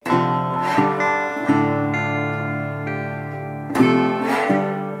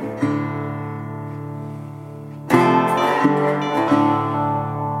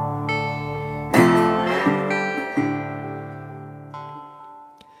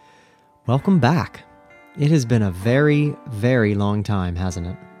Welcome back. It has been a very, very long time, hasn't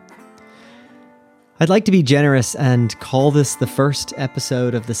it? I'd like to be generous and call this the first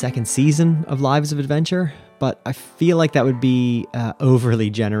episode of the second season of Lives of Adventure, but I feel like that would be overly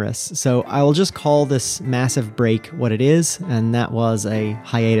generous. So I will just call this massive break what it is, and that was a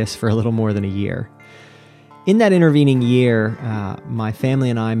hiatus for a little more than a year. In that intervening year, my family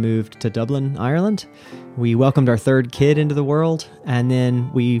and I moved to Dublin, Ireland. We welcomed our third kid into the world, and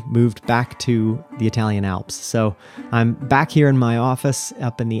then we moved back to the Italian Alps. So I'm back here in my office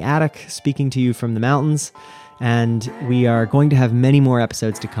up in the attic, speaking to you from the mountains, and we are going to have many more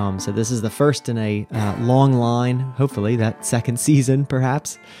episodes to come. So this is the first in a long line, hopefully that second season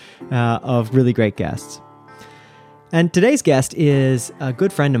perhaps, of really great guests. And today's guest is a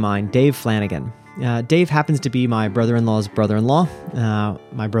good friend of mine, Dave Flanagan. Dave happens to be my brother-in-law's brother-in-law,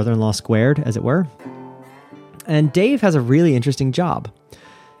 my brother-in-law squared, as it were. And Dave has a really interesting job.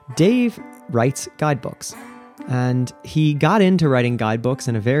 Dave writes guidebooks, and he got into writing guidebooks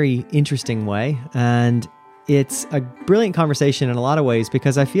in a very interesting way. And it's a brilliant conversation in a lot of ways,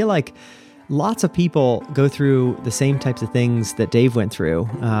 because I feel like lots of people go through the same types of things that Dave went through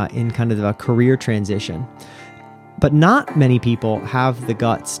in kind of a career transition. But not many people have the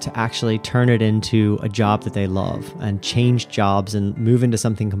guts to actually turn it into a job that they love and change jobs and move into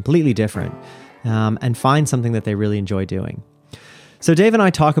something completely different and find something that they really enjoy doing. So Dave and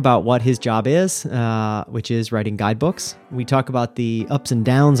I talk about what his job is, which is writing guidebooks. We talk about the ups and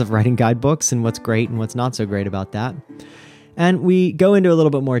downs of writing guidebooks and what's great and what's not so great about that. And we go into a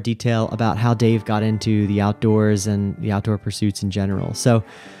little bit more detail about how Dave got into the outdoors and the outdoor pursuits in general. So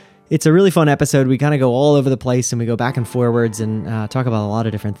it's a really fun episode. We kind of go all over the place and we go back and forwards and talk about a lot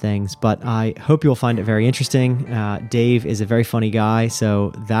of different things, but I hope you'll find it very interesting. Dave is a very funny guy,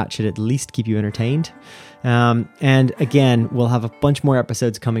 so that should at least keep you entertained. And again, we'll have a bunch more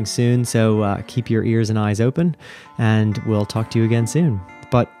episodes coming soon, so keep your ears and eyes open, and we'll talk to you again soon.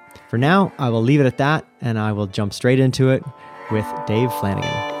 But for now, I will leave it at that, and I will jump straight into it with Dave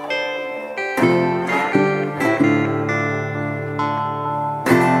Flanagan.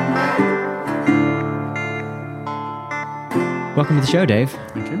 Welcome to the show, Dave.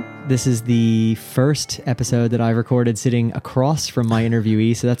 Thank you. This is the first episode that I've recorded sitting across from my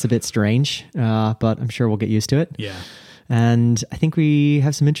interviewee, so that's a bit strange, but I'm sure we'll get used to it. Yeah. And I think we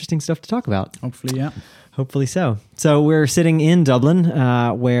have some interesting stuff to talk about. Hopefully, yeah. Hopefully so. So we're sitting in Dublin,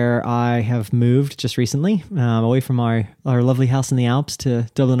 where I have moved just recently, away from our lovely house in the Alps to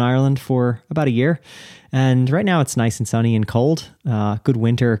Dublin, Ireland for about a year. And right now it's nice and sunny and cold, good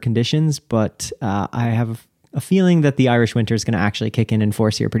winter conditions, but I have a feeling that the Irish winter is going to actually kick in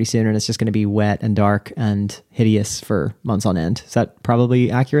force here pretty soon, and it's just going to be wet and dark and hideous for months on end. Is that probably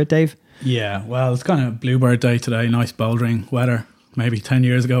accurate, Dave? Yeah, well, it's kind of bluebird day today, nice bouldering weather. Maybe 10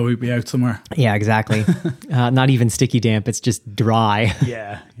 years ago we'd be out somewhere. Yeah, exactly. Not even sticky damp, it's just dry.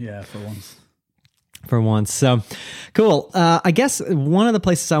 Yeah, for once. So cool. I guess one of the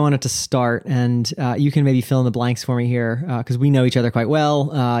places I wanted to start, and you can maybe fill in the blanks for me here, because we know each other quite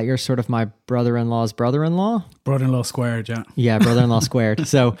well. You're sort of my brother-in-law's brother-in-law. Brother-in-law squared, yeah. Yeah, brother-in-law squared.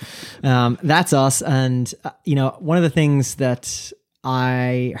 So that's us. And, one of the things that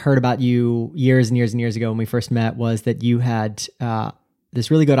I heard about you years and years and years ago when we first met was that you had this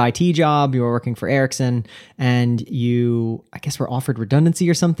really good IT job. You were working for Ericsson, and you, I guess, were offered redundancy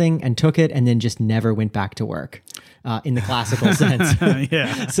or something and took it and then just never went back to work in the classical sense.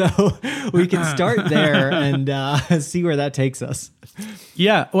 Yeah. So we can start there and see where that takes us.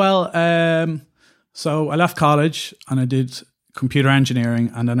 Yeah, well, so I left college and I did computer engineering,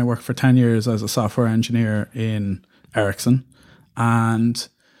 and then I worked for 10 years as a software engineer in Ericsson. And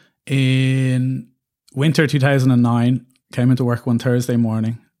in winter 2009, came into work one Thursday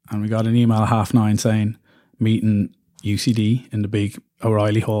morning, and we got an email at 9:30 saying, meeting UCD in the big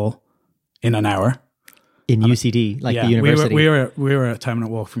O'Reilly Hall in an hour. In UCD, like yeah, the university? We were a 10-minute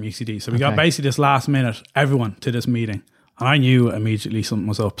walk from UCD. So we got basically this last minute, everyone to this meeting. And I knew immediately something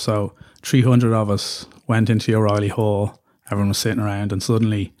was up. So 300 of us went into the O'Reilly Hall. Everyone was sitting around, and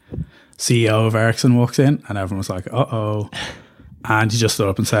suddenly CEO of Ericsson walks in, and everyone was like, uh-oh. And he just stood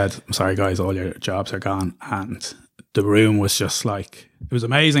up and said, I'm sorry, guys, all your jobs are gone. And the room was just like, it was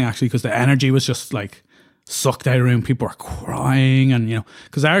amazing actually, because the energy was just like sucked out of the room. People were crying, and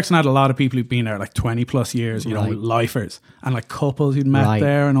because Ericsson had a lot of people who'd been there like 20 plus years, lifers, and like couples who'd met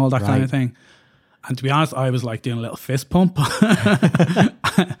there and all that kind of thing. And to be honest, I was like doing a little fist pump.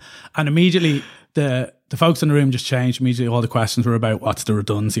 And immediately the folks in the room just changed. Immediately all the questions were about what's the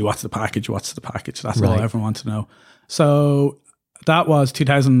redundancy, what's the package. That's all everyone wanted to know. So that was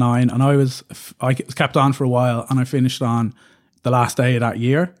 2009, and I kept on for a while, and I finished on the last day of that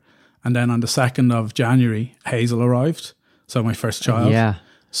year. And then on the 2nd of January, Hazel arrived. So my first child. Yeah.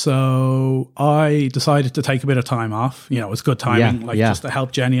 So I decided to take a bit of time off. You know, it was good timing, just to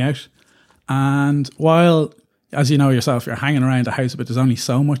help Jenny out. And while, as you know yourself, you're hanging around the house a bit, there's only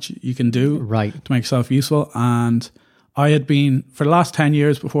so much you can do to make yourself useful. And I had been, for the last 10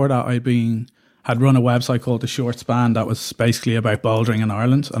 years before that, had run a website called The Short Span that was basically about bouldering in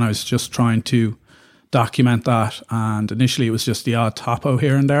Ireland. And I was just trying to document that. And initially it was just the odd topo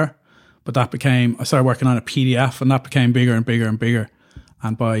here and there. But I started working on a PDF, and that became bigger and bigger and bigger.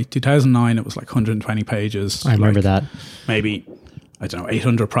 And by 2009, it was like 120 pages. I remember that. Maybe, I don't know,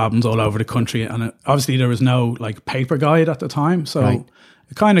 800 problems all over the country. And obviously there was no like paper guide at the time. So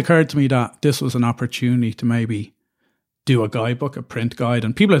it kind of occurred to me that this was an opportunity to maybe do a guidebook, a print guide.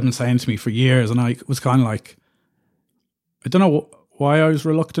 And people had been saying to me for years, and I was kind of like, I don't know why I was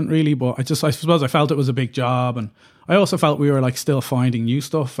reluctant really, but I suppose I felt it was a big job. And I also felt we were like still finding new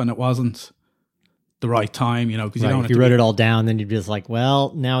stuff, and it wasn't the right time, you know, because you don't want if you wrote it all down, then you'd be just like,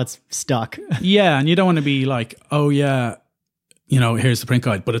 well, now it's stuck. Yeah. And you don't want to be like, oh yeah, you know, here's the print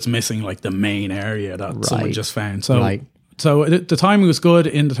guide, but it's missing like the main area that someone just found. So, the timing was good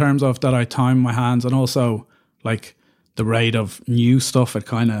in the terms of that I timed my hands, and also like the rate of new stuff had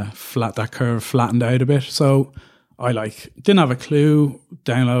kind of that curve flattened out a bit. So I didn't have a clue,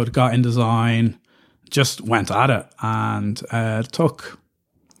 got in design, just went at it. And it took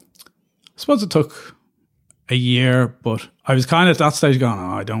a year, but I was kind of at that stage going,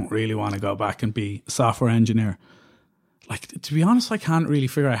 I don't really want to go back and be a software engineer. Like, to be honest, I can't really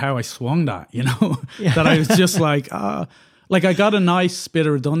figure out how I swung that, you know, that I was just like I got a nice bit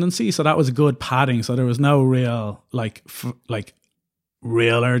of redundancy. So that was a good padding. So there was no real,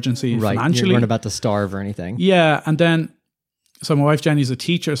 real urgency financially. You weren't about to starve or anything. Yeah. And then, so my wife Jenny's a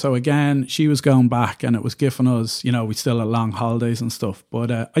teacher. So again, she was going back, and it was giving us, you know, we still had long holidays and stuff.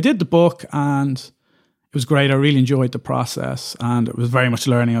 But I did the book, and it was great. I really enjoyed the process, and it was very much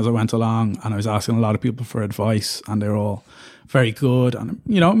learning as I went along. And I was asking a lot of people for advice, and they were all very good. And,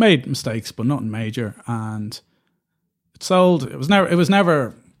 you know, made mistakes, but nothing major. And it sold. It was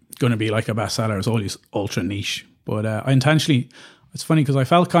never going to be like a bestseller. It was always ultra niche. But I intentionally, it's funny because I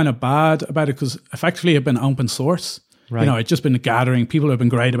felt kind of bad about it, because effectively it had been open source. Right. You know, I'd just been gathering. People have been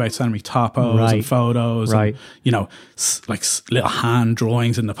great about sending me topos and photos, and, you know, like little hand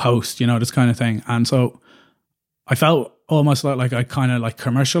drawings in the post, you know, this kind of thing. And so I felt almost like I kind of like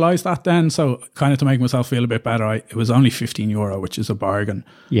commercialized that then. So kind of to make myself feel a bit better, it was only €15, which is a bargain.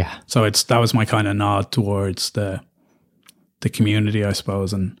 Yeah. So that was my kind of nod towards the community, I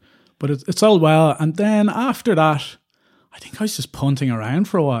suppose. But it sold well. And then after that, I think I was just punting around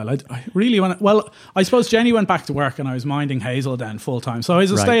for a while. I really I suppose Jenny went back to work, and I was minding Hazel then full time. So I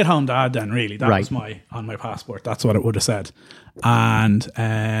was a stay-at-home dad then, really. That was on my passport. That's what it would have said. And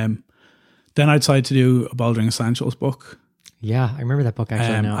then I decided to do a Bouldering Essentials book. Yeah, I remember that book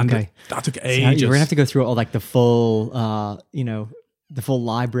actually now. And that took ages. You're going to have to go through all like the full, the full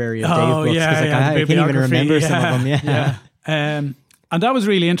library of Dave books. Yeah, I can't even remember some of them. Yeah. And that was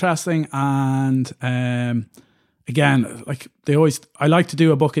really interesting. And again, like I like to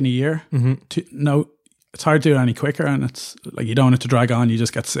do a book in a year. Mm-hmm. It's hard to do it any quicker, and it's like you don't want it to drag on. You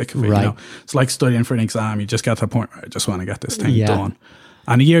just get sick of it. You know? It's like studying for an exam. You just get to the point where I just want to get this thing done.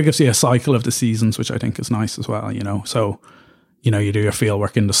 And a year gives you a cycle of the seasons, which I think is nice as well. You know, so you know you do your field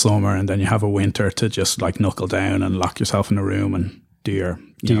work in the summer, and then you have a winter to just like knuckle down and lock yourself in a room and do your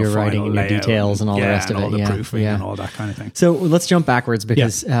writing and your details and all the rest of it. All the proofing and all that kind of thing. So let's jump backwards,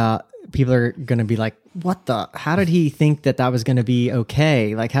 because people are going to be like, how did he think that was going to be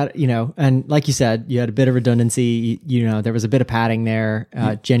okay? Like, how, you know, and like you said, you had a bit of redundancy, you know, there was a bit of padding there.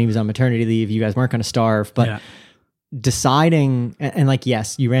 Jenny was on maternity leave. You guys weren't going to starve, but deciding, and like,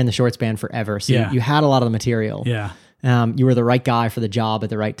 yes, you ran the Short Span forever. So you had a lot of the material. Yeah. You were the right guy for the job at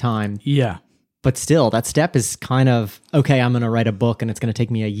the right time. Yeah. But still, that step is kind of, okay, I'm going to write a book, and it's going to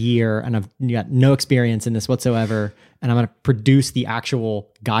take me a year, and I've got no experience in this whatsoever, and I'm going to produce the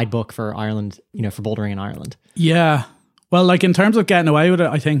actual guidebook for Ireland, you know, for bouldering in Ireland. Yeah. Well, like in terms of getting away with it,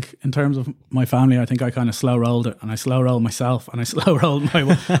 I think in terms of my family, I think I kind of slow rolled it, and I slow rolled myself, and I slow rolled my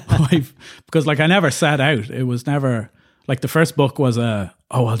wife, because like I never set out. It was never, like the first book was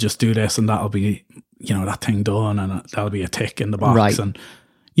I'll just do this, and that'll be, you know, that thing done, and that'll be a tick in the box. Right. And,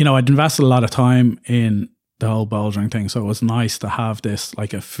 you know, I'd invested a lot of time in the whole bouldering thing, so it was nice to have this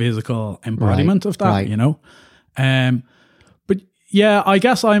like a physical embodiment of that, you know. But yeah, I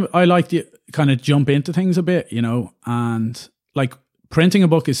guess I like to kind of jump into things a bit, you know, and like printing a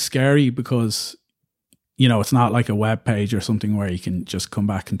book is scary because, you know, it's not like a web page or something where you can just come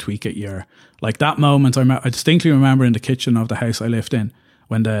back and tweak it. Like that moment, I distinctly remember in the kitchen of the house I lived in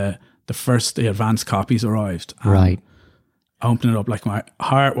when the the advanced copies arrived. Right. Opening it up, like my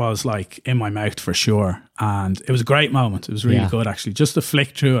heart was like in my mouth for sure. And it was a great moment. It was really good actually, just to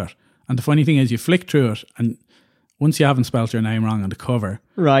flick through it. And the funny thing is you flick through it and once you haven't spelled your name wrong on the cover,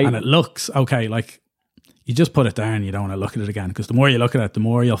 right, and it looks okay, like you just put it down. You don't want to look at it again because the more you look at it, the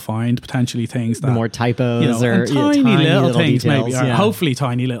more you'll find potentially things that, the more typos or tiny little things details, maybe, or hopefully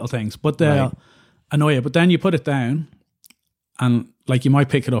tiny little things, but they'll annoy you. But then you put it down, and like you might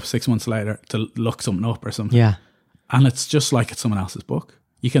pick it up 6 months later to look something up or something. Yeah, and it's just like it's someone else's book.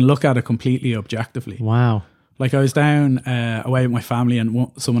 You can look at it completely objectively. Wow. Like I was down away with my family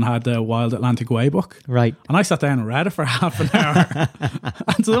and someone had the Wild Atlantic Way book. Right. And I sat down and read it for half an hour.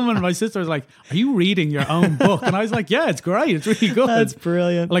 And my sister was like, are you reading your own book? And I was like, yeah, it's great. It's really good. That's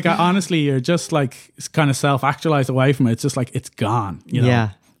brilliant. Like honestly, you're just like kind of self-actualized away from it. It's just like, it's gone, you know? Yeah.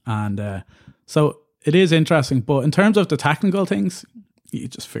 And so it is interesting. But in terms of the technical things, you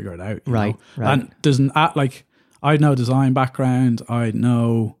just figure it out. Right. Know? And doesn't like, I had no design background. I had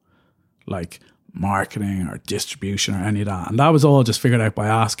no like marketing or distribution or any of that, and that was all just figured out by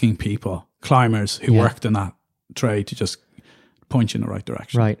asking people, climbers who worked in that trade, to just point you in the right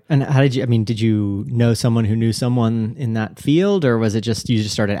direction. Right. And how did you, I mean, did you know someone who knew someone in that field, or was it just you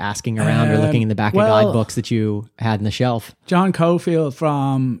just started asking around or looking in the back of guidebooks that you had in the shelf? John Cofield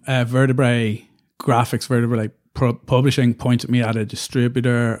from Vertebrae Graphics, Vertebrae Publishing, pointed me at a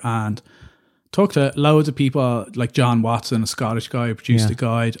distributor and talked to loads of people like John Watson, a Scottish guy who produced a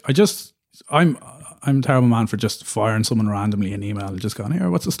guide. I'm a terrible man for just firing someone randomly an email and just going,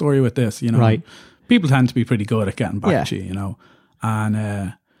 here, what's the story with this? You know, right. People tend to be pretty good at getting back to you, you know,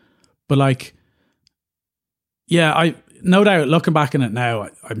 and, but like, yeah, I, no doubt looking back in it now,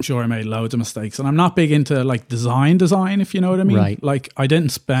 I'm sure I made loads of mistakes, and I'm not big into like design, if you know what I mean? Right. Like I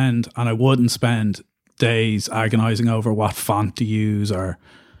didn't spend, and I wouldn't spend days agonizing over what font to use, or,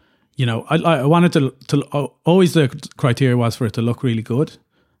 you know, I wanted to always the criteria was for it to look really good.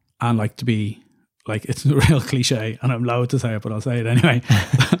 And like to be like, it's a real cliche and I'm loath to say it, but I'll say it anyway.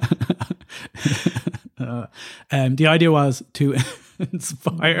 The idea was to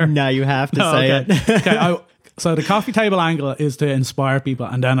inspire. Now you have to say it. Okay. So the coffee table angle is to inspire people,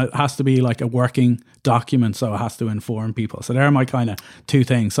 and then it has to be like a working document. So it has to inform people. So they're my kind of two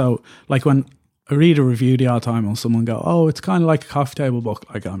things. So like when I read a review the odd time and someone go, oh, it's kind of like a coffee table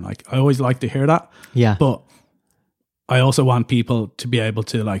book. Like I'm like, I always like to hear that. Yeah. But I also want people to be able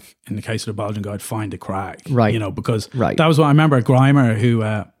to, like, in the case of the Bouldering Guide, find a crag, right? You know, because that was what I remember. Grimer, who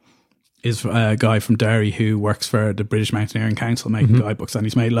is a guy from Derry who works for the British Mountaineering Council making guidebooks, and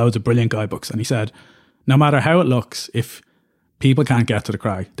he's made loads of brilliant guidebooks. And he said, no matter how it looks, if people can't get to the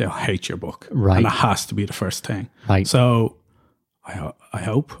crag, they'll hate your book, right? And it has to be the first thing, right? So I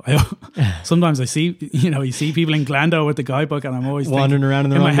hope. Sometimes I see, you see people in Glendo with the guidebook, and I'm always wandering around in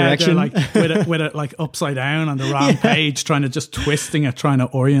the wrong direction, like with it like upside down on the wrong page, trying to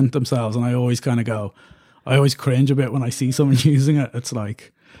orient themselves. And I always kind of go, I always cringe a bit when I see someone using it. It's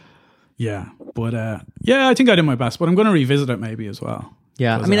like, yeah, but I think I did my best, but I'm going to revisit it maybe as well.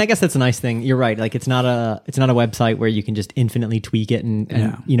 Yeah, I mean, I guess that's a nice thing. You're right. Like, it's not a website where you can just infinitely tweak it and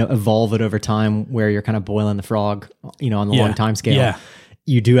evolve it over time, where you're kind of boiling the frog, on the long time scale. Yeah.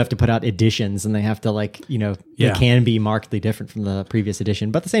 You do have to put out editions, and they have to they can be markedly different from the previous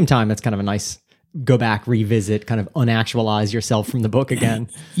edition. But at the same time, it's kind of a nice go back, revisit, kind of unactualize yourself from the book again.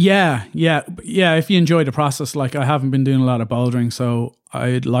 Yeah. If you enjoy the process, like I haven't been doing a lot of bouldering, so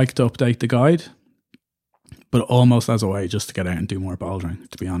I'd like to update the guide, but almost as a way just to get out and do more bouldering,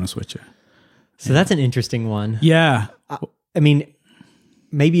 to be honest with you. So that's an interesting one. Yeah. I mean,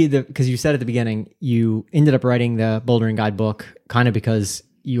 maybe because you said at the beginning, you ended up writing the bouldering guidebook kind of because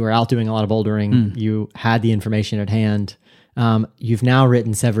you were out doing a lot of bouldering. You had the information at hand. You've now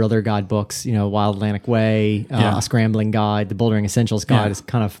written several other guidebooks, Wild Atlantic Way, a scrambling guide, the Bouldering Essentials guide is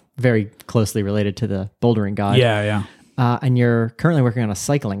kind of very closely related to the bouldering guide. Yeah. And you're currently working on a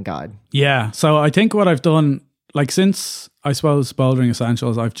cycling guide. Yeah. So I think what I've done, like since I suppose Bouldering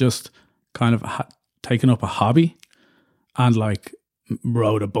Essentials, I've just kind of taken up a hobby and like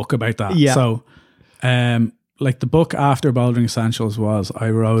wrote a book about that. Yeah. So, like the book after Bouldering Essentials was, I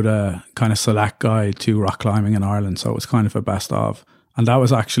wrote a kind of select guide to rock climbing in Ireland. So it was kind of a best of, and that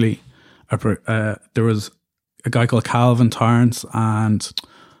was actually there was a guy called Calvin Torrance and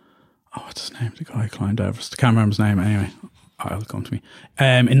what's his name? The guy who climbed Everest. I can't remember his name anyway. It'll come to me.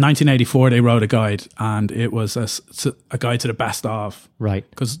 In 1984, they wrote a guide, and it was a guide to the best of. Right.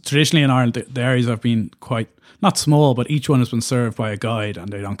 Because traditionally in Ireland, the areas have been quite, not small, but each one has been served by a guide, and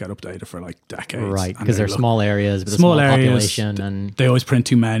they don't get updated for like decades. Right, because they're small areas with a small population. And they always print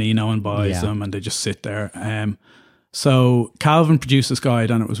too many, no one buys them, and they just sit there. So Calvin produced this guide,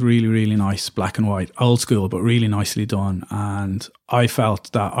 and it was really, really nice, black and white, old school, but really nicely done. And I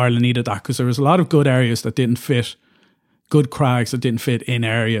felt that Ireland needed that because there was a lot of good areas that didn't fit, good crags that didn't fit in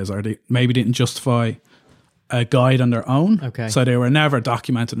areas, or they maybe didn't justify a guide on their own. Okay. So they were never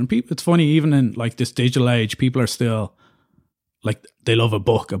documented. And people, it's funny, even in like this digital age, people are still like, they love a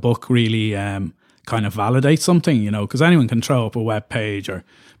book. A book really kind of validates something, you know, because anyone can throw up a web page or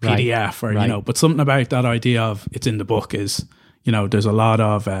PDF or, you know, but something about that idea of it's in the book is, you know, there's a lot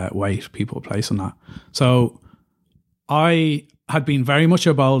of weight people place on that. So I had been very much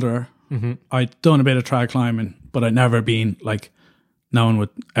a boulderer. I'd done a bit of trad climbing, but I'd never been like,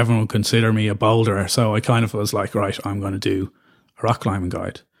 everyone would consider me a boulderer. So I kind of was like, right, I'm going to do a rock climbing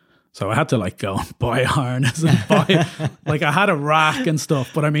guide. So I had to like go and buy a harness and buy, like I had a rack and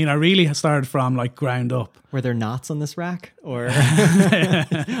stuff, but I mean, I really started from like ground up. Were there knots on this rack or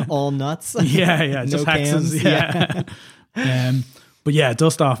all nuts? Yeah, just hexes. Yeah. But yeah,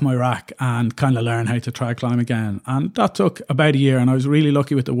 dust off my rack and kind of learn how to trad climb again. And that took about a year, and I was really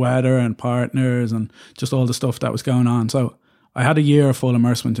lucky with the weather and partners and just all the stuff that was going on. So I had a year of full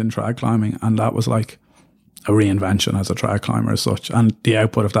immersement in trad climbing, and that was like a reinvention as a trad climber as such. And the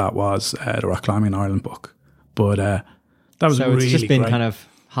output of that was the Rock Climbing Ireland book. But that was so really it's just been great. kind of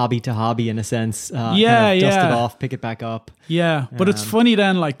hobby to hobby in a sense. Dust it off, pick it back up. Yeah, but it's funny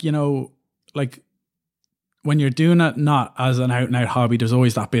then, like, you know, like when you're doing it not as an out and out hobby, there's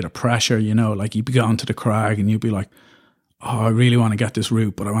always that bit of pressure, you know, like you'd be going to the crag and you'd be like, oh, I really want to get this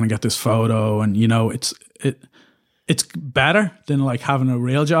route, but I want to get this photo. And, you know, it's better than like having a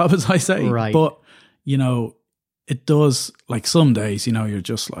real job, as I say. Right. But, you know, it does, like some days, you know, you're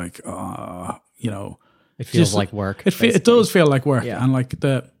just like, you know. It feels like work. It does feel like work. Yeah. And like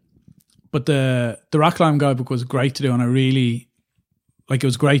the rock climbing guidebook was great to do. And I really, like, it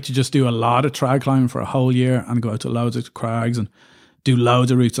was great to just do a lot of trad climbing for a whole year and go out to loads of crags and do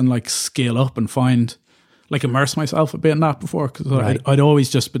loads of routes and like scale up and find, like, immerse myself a bit in that before. Because I'd always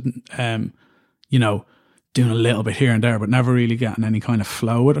just been, you know, doing a little bit here and there, but never really getting any kind of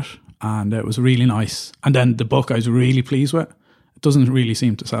flow with it. And it was really nice. And then the book I was really pleased with. It doesn't really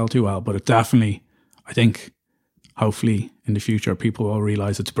seem to sell too well, but it definitely, I think, hopefully in the future people will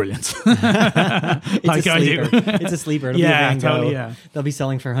realize it's brilliant. Like I do. It's a sleeper. It'll be a Van Gogh. Totally, yeah. They'll be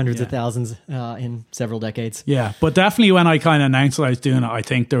selling for hundreds of thousands in several decades. Yeah, but definitely when I kind of announced that I was doing it, I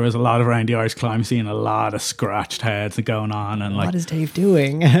think there was a lot of around the Irish climb scene, a lot of scratched heads going on. And like, what is Dave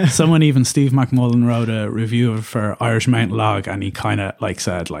doing? someone, even Steve McMullen, wrote a review of it for Irish Mountain Log, and he kind of like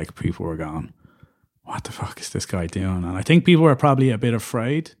said, like, people were going, what the fuck is this guy doing? And I think people were probably a bit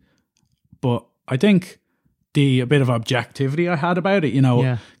afraid, but I think a bit of objectivity I had about it, you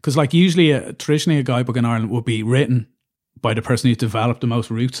know, because like usually traditionally a guidebook in Ireland would be written by the person who's developed the most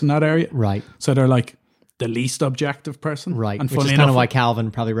routes in that area. Right. So they're like the least objective person. Right. And which is kind of why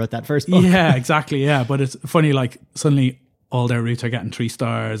Calvin probably wrote that first book. Yeah, exactly. Yeah. But it's funny, like suddenly all their routes are getting 3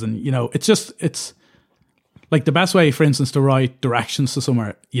 stars, and, you know, it's like the best way, for instance, to write directions to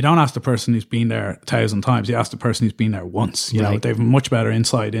somewhere, you don't ask the person who's been there 1,000 times. You ask the person who's been there once. You know, they have much better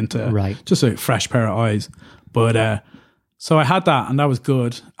insight into just a fresh pair of eyes. But so I had that, and that was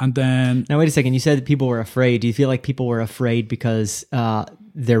good. And then, now wait a second. You said that people were afraid. Do you feel like people were afraid because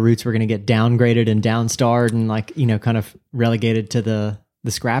their routes were going to get downgraded and downstarred and, like, you know, kind of relegated to the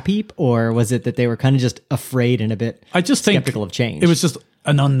scrap heap, or was it that they were kind of just afraid and a bit skeptical of change? It was just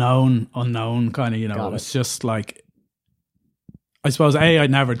an unknown kind of, you know. It was just like, I suppose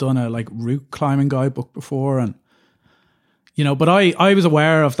I'd never done a like route climbing guidebook before, and, you know, but I was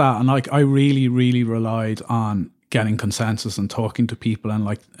aware of that, and like I really, really relied on getting consensus and talking to people, and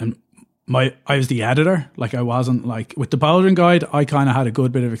like, and I was the editor. Like, I wasn't like with the bouldering guide. I kind of had a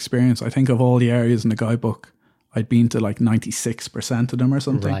good bit of experience. I think of all the areas in the guidebook, I'd been to like 96% of them or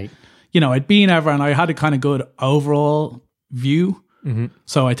something. Right. You know, I'd been ever, and I had a kind of good overall view. Mm-hmm.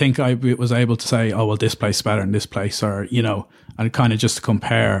 So I think I was able to say, oh, well, this place is better than this place, or, you know, and kind of just to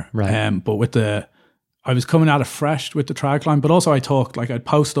compare. Right. But I was coming at it fresh with the trad climb, but also I talked, like, I'd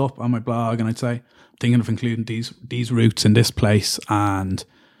post up on my blog and I'd say, I'm thinking of including these routes in this place, and,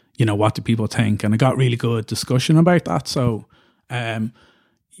 you know, what do people think? And I got really good discussion about that. So,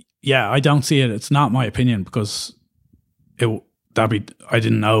 yeah, I don't see it. It's not my opinion, because I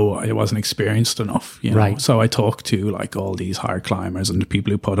didn't know, I wasn't experienced enough, you know. Right. So I talked to like all these hard climbers and the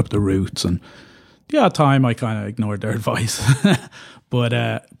people who put up the routes, and at time I kind of ignored their advice, but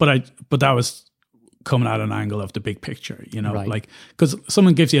that was coming at an angle of the big picture, you know, like, because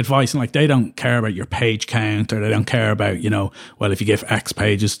someone gives you advice and like they don't care about your page count, or they don't care about, you know, well, if you give X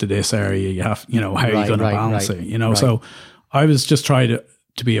pages to this area, you have, you know, how are you going to balance it, you know. So I was just trying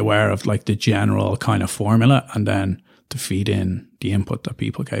to be aware of like the general kind of formula and then to feed in the input that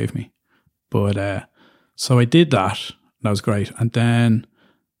people gave me. But so I did that. That was great. And then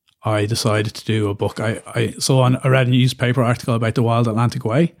I decided to do a book. I read a newspaper article about the Wild Atlantic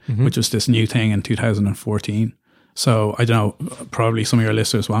Way, which was this new thing in 2014. So I don't know, probably some of your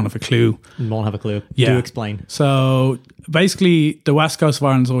listeners won't have a clue. Won't have a clue. Yeah. Do explain. So basically, the west coast of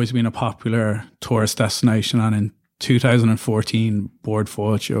Ireland has always been a popular tourist destination. And in 2014, Board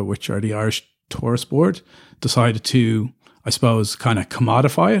Fáilte, which are the Irish Tourist Board, decided to, I suppose, kind of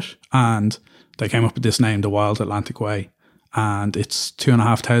commodify it. And they came up with this name, the Wild Atlantic Way. And it's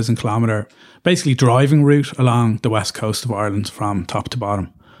 2,500 kilometre, basically driving route along the west coast of Ireland from top to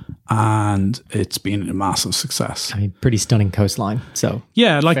bottom. And it's been a massive success. I mean, pretty stunning coastline. So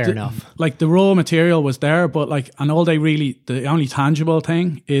yeah, like fair enough. Like the raw material was there, but like, and all the only tangible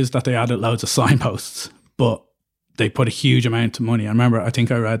thing is that they added loads of signposts, but they put a huge amount of money. I remember, I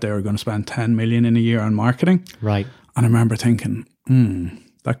think I read they were going to spend 10 million in a year on marketing. Right. And I remember thinking,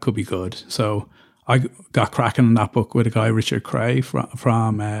 that could be good. So I got cracking on that book with a guy, Richard Cray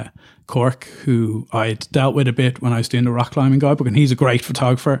from Cork, who I'd dealt with a bit when I was doing the rock climbing guidebook, and he's a great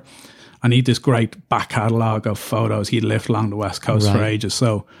photographer and he had this great back catalogue of photos he'd lived along the west coast for ages.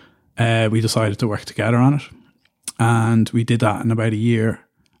 So we decided to work together on it, and we did that in about a year.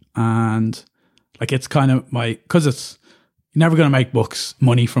 And like, it's kind of because you're never going to make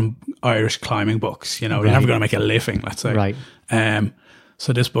money from Irish climbing books, you know, you're never going to make a living, let's say. Right.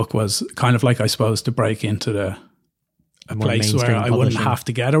 So this book was kind of like, I suppose, to break into a place where I wouldn't have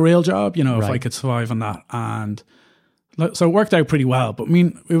to get a real job, you know, if I could survive on that. And so it worked out pretty well. But I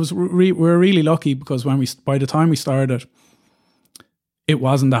mean, it was we were really lucky because by the time we started, it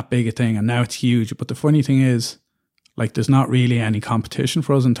wasn't that big a thing, and now it's huge. But the funny thing is, like, there's not really any competition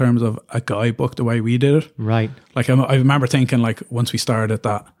for us in terms of a guidebook the way we did it. Right. Like, I remember thinking, like, once we started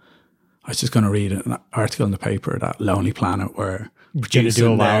that, I was just going to read an article in the paper that Lonely Planet were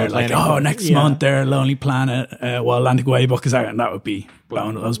producing there, like, next month their Lonely Planet Wild Atlantic Way book is out, and that would be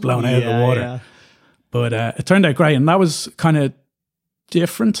blown out of the water. Yeah. But it turned out great, and that was kind of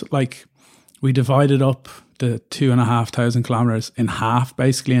different. Like, we divided up the 2,500 kilometers in half,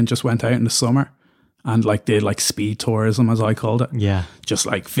 basically, and just went out in the summer and like did like speed tourism, as I called it. Yeah. Just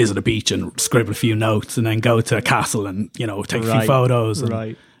like visit a beach and scribble a few notes and then go to a castle and, you know, take a few photos.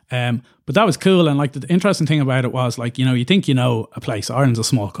 And, but that was cool. And like, the interesting thing about it was, like, you know, you think, you know, a place, Ireland's a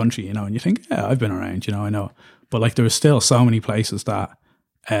small country, you know, and you think, yeah, I've been around, you know, I know. But like, there was still so many places that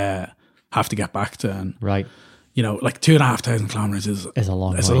have to get back to. And, you know, like 2,500 kilometers is a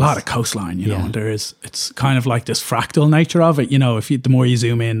long ways. A lot of coastline, you know, and it's kind of like this fractal nature of it, you know, the more you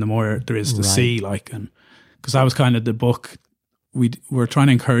zoom in, the more there is to see, like, and because that was kind of the book, we're trying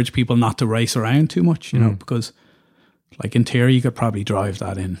to encourage people not to race around too much, you know, because like in theory you could probably drive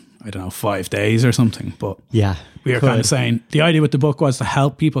that in, I don't know, 5 days or something, but we were kind of saying the idea with the book was to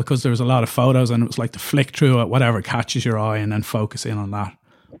help people, because there was a lot of photos and it was like to flick through it, whatever catches your eye, and then focus in on that.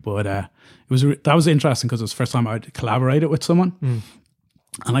 But that was interesting because it was the first time I'd collaborated with someone.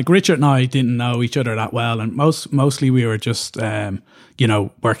 And like Richard and I didn't know each other that well, and mostly we were just you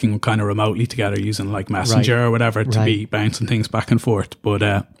know, working kind of remotely together using like Messenger or whatever to be bouncing things back and forth.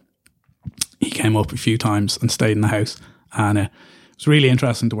 But he came up a few times and stayed in the house, and it was really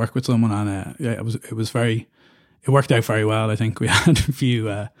interesting to work with someone. And it worked out very well. I think we had a few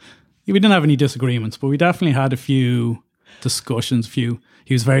we didn't have any disagreements, but we definitely had a few discussions.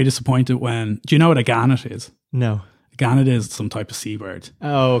 He was very disappointed when, do you know what a gannet is? No. A gannet is some type of seabird.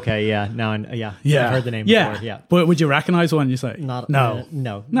 Oh, okay, yeah. No, yeah. I've heard the name before. Yeah. But would you recognize one? You say no.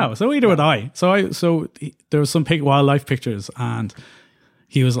 No. So either would I. So there was some wildlife pictures, and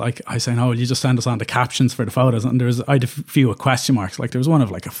he was like, I saying, "Oh, you just send us on the captions for the photos." And I had a few with question marks. Like there was one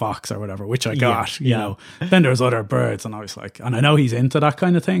of like a fox or whatever, which I got. You know. Then there was other birds, and I was like, and I know he's into that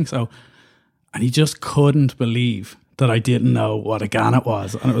kind of thing. So, and he just couldn't believe that I didn't know what a gannet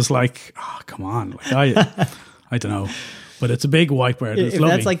was, and it was like, oh, come on, like I don't know, but it's a big white bird. It's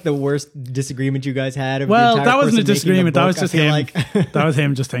lovely. That's like the worst disagreement you guys had. Well, that wasn't a disagreement. That was just him. Like that was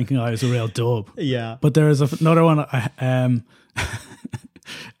him just thinking I was a real dub. Yeah. But there is another one.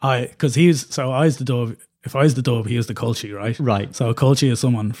 Because I was the dub. If I was the dub, he was the culchie, right? Right. So a culchie is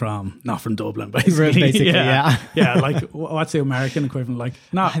someone not from Dublin, basically. Yeah. Like what's the American equivalent? Like,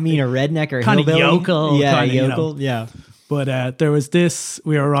 not. I mean, a redneck or kind of yokel. Yeah, yokel. You know. Yeah. But there was this.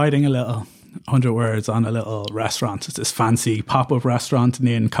 We were writing a little 100 words on a little restaurant. It's this fancy pop-up restaurant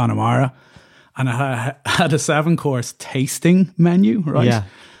in Connemara, and I had a 7-course tasting menu, right? Yeah.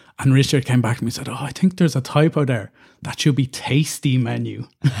 And Richard came back to me and said, "Oh, I think there's a typo there. That should be tasty menu."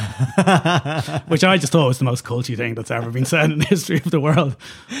 Which I just thought was the most culty thing that's ever been said in the history of the world.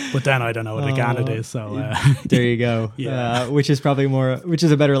 But then I don't know what again it is. So there you go. Yeah. Which is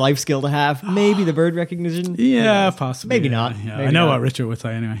a better life skill to have. Maybe the bird recognition. Yeah, possibly. Maybe not. Yeah. Maybe I know not. what Richard would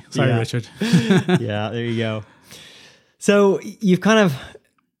say anyway. Sorry, Richard. Yeah, there you go. So you've kind of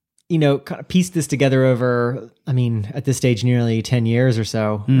pieced this together over, I mean, at this stage, nearly 10 years or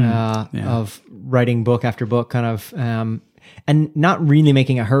so of writing book after book, kind of, and not really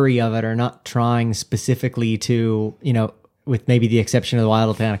making a hurry of it, or not trying specifically to, with maybe the exception of the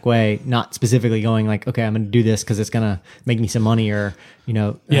Wild Atlantic Way, not specifically going like, okay, I'm going to do this because it's going to make me some money, or,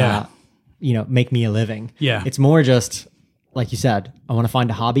 make me a living. Yeah. It's more just, like you said, I want to find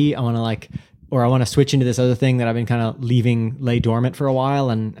a hobby. I want to switch into this other thing that I've been kind of lay dormant for a while,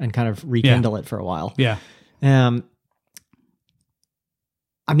 and kind of rekindle it for a while. Yeah.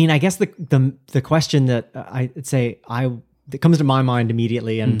 I mean, I guess the question that I'd say that comes to my mind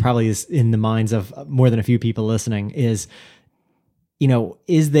immediately, and probably is in the minds of more than a few people listening, is,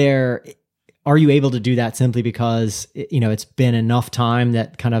 are you able to do that simply because, it's been enough time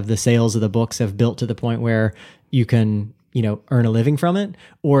that kind of the sales of the books have built to the point where you can, earn a living from it?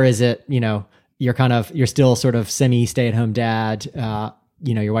 Or is it, you're still sort of semi stay-at-home dad,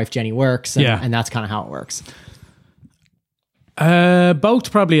 your wife Jenny works, and that's kind of how it works?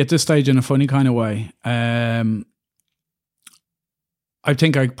 Both probably at this stage in a funny kind of way. I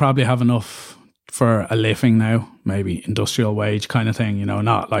think I probably have enough for a living now, maybe industrial wage kind of thing,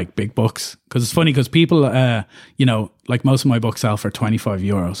 not like big books. Because it's funny because people, like most of my books sell for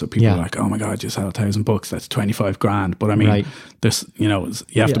 €25. So people are like, oh my God, you sell 1,000 books. That's 25 grand. But I mean, this, you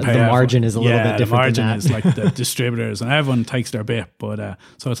have to pay. The margin is a little bit different. The margin than that. is like the distributors, and everyone takes their bit. But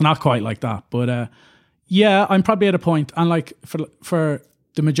so it's not quite like that. But I'm probably at a point, and like for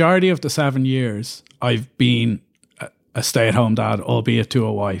the majority of the 7 years, I've been a stay-at-home dad, albeit to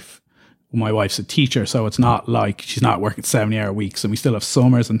a wife. My wife's a teacher, so it's not like she's not working 70-hour weeks, and we still have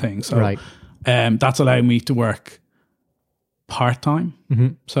summers and things. So that's allowed me to work part-time. Mm-hmm.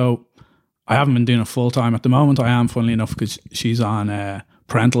 So I haven't been doing it full-time at the moment. I am, funnily enough, because she's on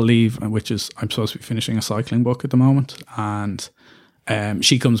parental leave, which is, I'm supposed to be finishing a cycling book at the moment, and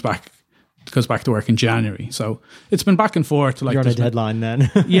she goes back to work in January. So it's been back and forth. Like, you're on a deadline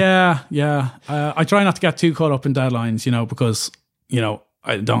then. Yeah. I try not to get too caught up in deadlines, because,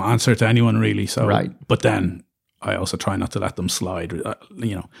 I don't answer to anyone really. So, but then I also try not to let them slide.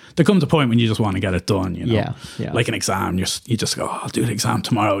 There comes a point when you just want to get it done, Yeah. Like an exam, you just go, I'll do the exam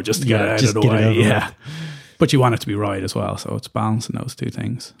tomorrow just to get it out of the way. Yeah. But you want it to be right as well. So it's balancing those two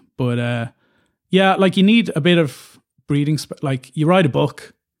things. But like you need a bit of breathing like you write a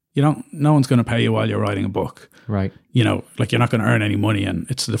book, no one's going to pay you while you're writing a book. Right. Like you're not going to earn any money, and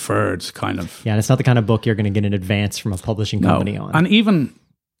it's deferred kind of. Yeah, and it's not the kind of book you're going to get an advance from a publishing company on. And even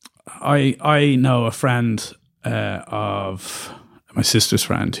I know a friend of my sister's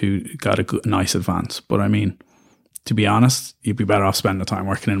friend who got a nice advance. But I mean, to be honest, you'd be better off spending the time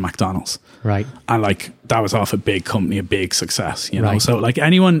working in McDonald's. Right. And like that was off a big company, a big success, know. So like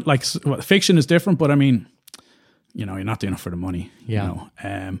anyone, like fiction is different, but I mean, you're not doing it for the money.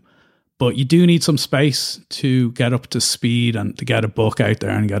 But you do need some space to get up to speed and to get a book out there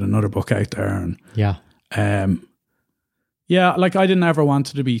and get another book out there. And like I didn't ever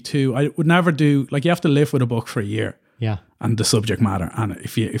want it to be I would never do, like you have to live with a book for a year. Yeah. And the subject matter. And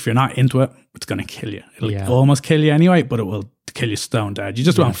if you're not into it, it's going to kill you. It'll almost kill you anyway, but it will kill you stone dead. You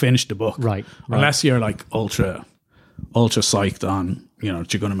just won't finish the book. Right. Unless you're like ultra psyched on,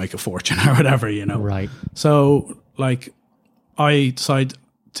 that you're going to make a fortune or whatever, Right. So like I decided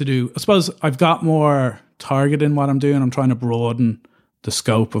to do, I suppose I've got more target in what I'm doing. I'm trying to broaden the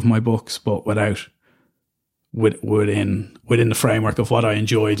scope of my books, but within the framework of what I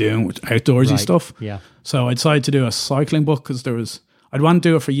enjoy doing with outdoorsy stuff. Yeah. So I decided to do a cycling book because I'd want to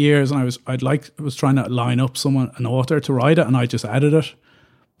do it for years, and I was trying to line up an author to write it, and I just edit it.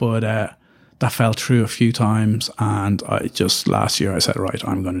 But that fell through a few times, and last year I said, right,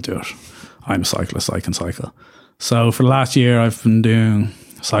 I'm going to do it. I'm a cyclist, I can cycle. So for the last year I've been doing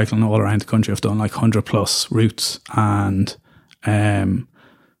cycling all around the country. I've done like 100 plus routes, and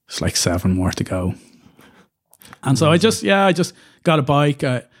it's like 7 more to go. And so I just got a bike.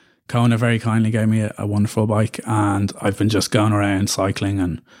 Kona very kindly gave me a wonderful bike, and I've been just going around cycling,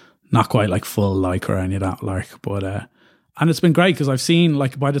 and not quite like full like or any of that but and it's been great because I've seen,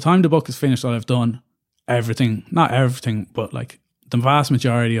 like, by the time the book is finished, I've done everything, not everything, but like the vast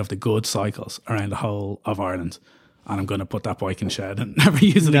majority of the good cycles around the whole of Ireland. And I'm going to put that bike in shed and never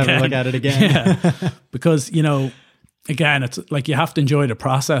use it again. Never look at it again. Yeah. Because, again, it's like you have to enjoy the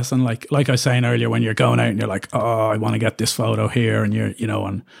process. And like I was saying earlier, when you're going out and you're like, oh, I want to get this photo here, and you're,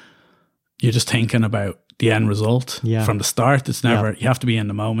 and you're just thinking about the end result from the start. It's never, you have to be in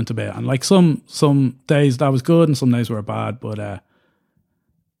the moment a bit. And like some days that was good and some days were bad, but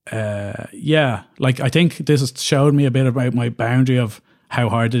like I think this has showed me a bit about my boundary of how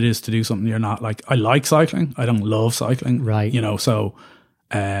hard it is to do something you're not like. I like cycling. I don't love cycling. Right. So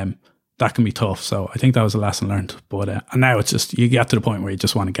that can be tough. So I think that was a lesson learned. But and now it's just, you get to the point where you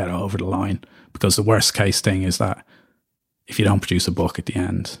just want to get it over the line, because the worst case thing is that if you don't produce a book at the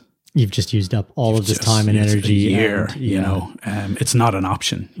end, you've just used up all of this time and energy. A year, it's not an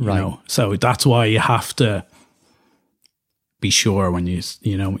option, right. So that's why you have to be sure when you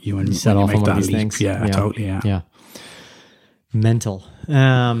set off on that leap. Things. Yeah, totally. Yeah. Mental.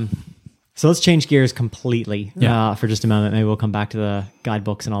 So let's change gears completely for just a moment. Maybe we'll come back to the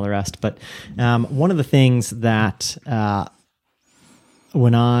guidebooks and all the rest. But one of the things that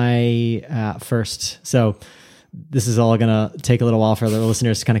when I first, so this is all going to take a little while for the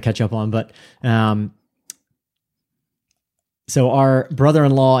listeners to kind of catch up on, but so our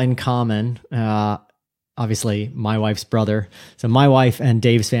brother-in-law in common, obviously my wife's brother. So my wife and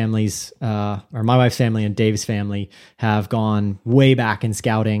Dave's families, or my wife's family and Dave's family have gone way back in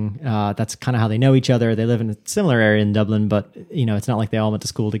scouting. That's kind of how they know each other. They live in a similar area in Dublin, but it's not like they all went to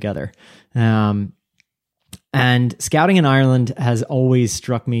school together. And scouting in Ireland has always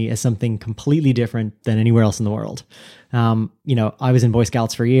struck me as something completely different than anywhere else in the world. I was in Boy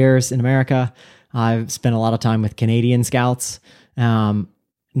Scouts for years in America. I've spent a lot of time with Canadian Scouts.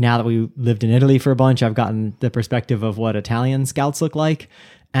 Now that we lived in Italy for a bunch, I've gotten the perspective of what Italian Scouts look like.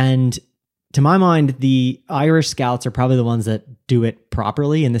 And to my mind, the Irish Scouts are probably the ones that do it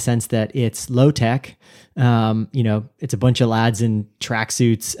properly, in the sense that it's low tech. It's a bunch of lads in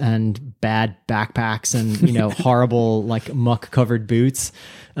tracksuits and bad backpacks and, horrible like muck covered boots,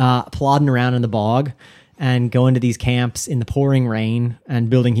 plodding around in the bog and going to these camps in the pouring rain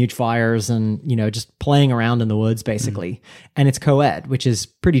and building huge fires and, just playing around in the woods basically. And it's co-ed, which is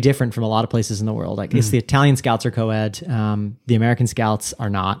pretty different from a lot of places in the world. I guess the Italian Scouts are co-ed. The American Scouts are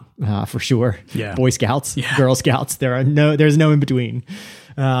not, for sure. Yeah. Boy Scouts, Girl Scouts, there's no in between.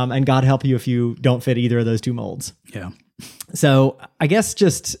 And God help you if you don't fit either of those two molds. Yeah. So I guess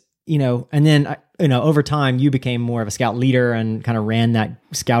just, and then, over time you became more of a scout leader and kind of ran that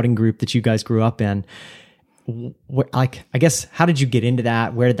scouting group that you guys grew up in. Like, I guess, how did you get into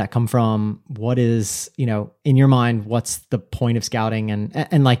that? Where did that come from? What is, in your mind, what's the point of scouting?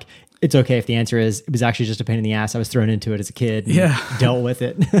 And like, it's okay if the answer is, it was actually just a pain in the ass. I was thrown into it as a kid and dealt with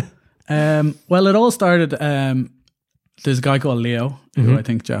it. Well, it all started, there's a guy called Leo, who I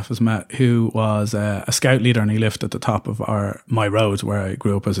think Jeff has met, who was a scout leader, and he lived at the top of my road where I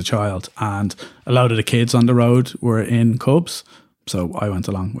grew up as a child. And a lot of the kids on the road were in Cubs. So I went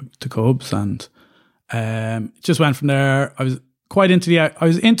along to Cubs and just went from there. I was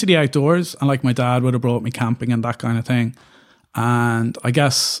into the outdoors, and like my dad would have brought me camping and that kind of thing. And I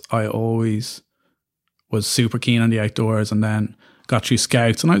guess I always was super keen on the outdoors, and then got through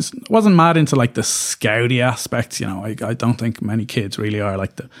scouts, and I wasn't mad into like the scouty aspects. I don't think many kids really are,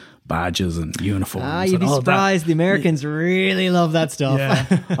 like the badges and uniforms. You'd be surprised. The Americans really love that stuff.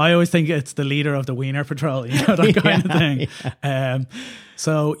 Yeah. I always think it's the leader of the Wiener Patrol, that kind of thing. Yeah.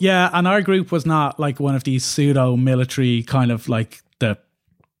 So yeah, and our group was not like one of these pseudo military kind of like the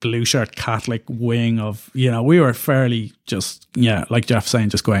blue shirt Catholic wing of, we were fairly just, like Jeff saying,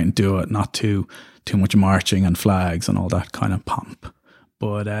 just go out and do it, not too much marching and flags and all that kind of pomp.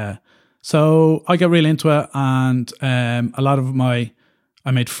 But so I got really into it, and a lot of I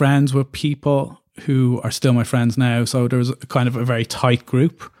made friends with people who are still my friends now. So there was kind of a very tight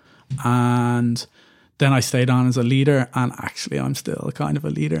group, and then I stayed on as a leader, and actually I'm still kind of a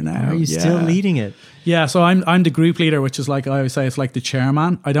leader now. Are you still leading it? Yeah, so I'm the group leader, which is like, I always say, it's like the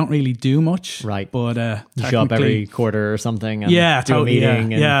chairman. I don't really do much. Right. But you show up every quarter or something and do a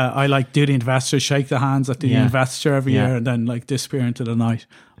meeting. Yeah, I like do the investors, shake the hands at the investor every year, and then like disappear into the night.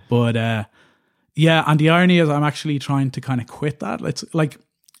 But and the irony is I'm actually trying to kind of quit that. It's like,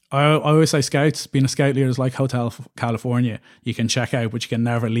 I always say scouts, being a scout leader is like Hotel California. You can check out, but you can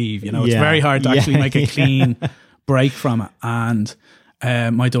never leave. It's very hard to actually make a clean break from it. And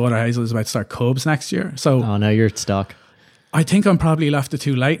my daughter Hazel is about to start Cubs next year. So oh no, you're stuck. I think I'm probably left it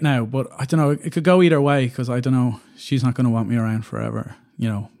too late now, but I don't know. It could go either way, because I don't know. She's not going to want me around forever,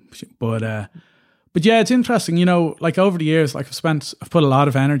 But yeah, it's interesting. Like over the years, like I've put a lot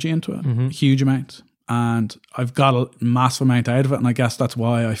of energy into it, a huge amount. And I've got a massive amount out of it, and I guess that's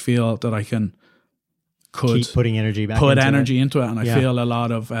why I feel that I could keep putting energy back into it. And I feel a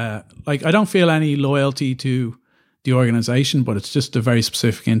lot of I don't feel any loyalty to the organization, but it's just the very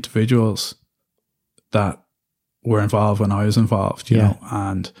specific individuals that were involved when I was involved, you know,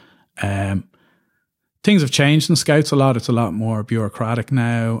 and things have changed in Scouts a lot. It's a lot more bureaucratic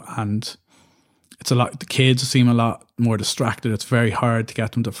now, and the kids seem a lot more distracted. It's very hard to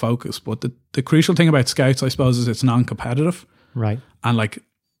get them to focus. But the crucial thing about Scouts, I suppose, is it's non-competitive. Right. And like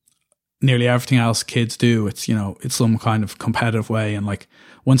nearly everything else kids do, it's, you know, it's some kind of competitive way. And like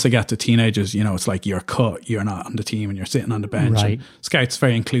once they get to teenagers, you know, it's like you're cut, you're not on the team and you're sitting on the bench. Right. And Scouts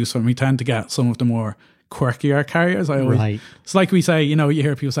very inclusive, and we tend to get some of the more quirkier carriers. It's like we say, you know, you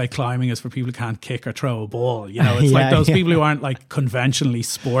hear people say climbing is for people who can't kick or throw a ball, you know, it's like those people who aren't like conventionally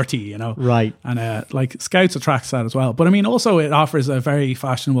sporty, you know. Right. And like Scouts attracts that as well. But I mean, also it offers a very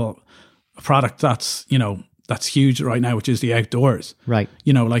fashionable product that's, you know, that's huge right now, which is the outdoors. Right.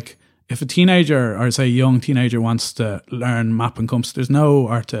 You know, like if a teenager, or say a young teenager, wants to learn map and compass,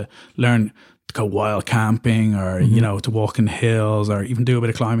 or to learn to go wild camping, or, you know, to walk in hills, or even do a bit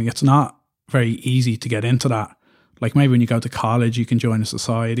of climbing, it's not very easy to get into that. Like maybe when you go to college, you can join a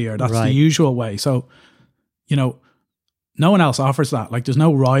society, or that's the usual way. So, you know, no one else offers that. Like there's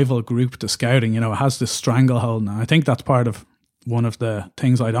no rival group to Scouting, you know, it has this stranglehold. And I think that's part of one of the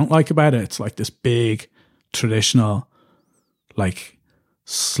things I don't like about it. It's like this big traditional, like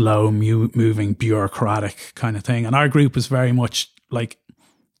slow moving bureaucratic kind of thing. And our group is very much like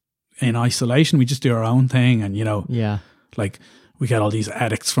in isolation. We just do our own thing. And, you know, like we get all these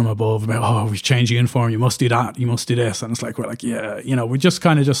edicts from above about, oh, we've changed uniform, you must do that, you must do this. And it's like, we're like, yeah, you know, we just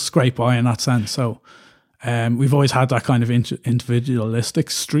kind of just scrape by in that sense. So we've always had that kind of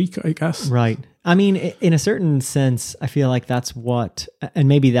individualistic streak, I guess. Right. I mean, in a certain sense, I feel like that's what, and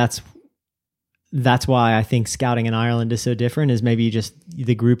maybe that's why I think Scouting in Ireland is so different, is maybe just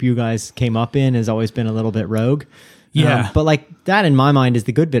the group you guys came up in has always been a little bit rogue. Yeah. But like that in my mind is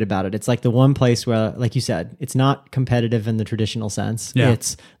the good bit about it. It's like the one place where, like you said, it's not competitive in the traditional sense. Yeah.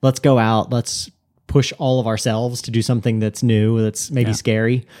 It's let's go out, let's push all of ourselves to do something that's new, that's maybe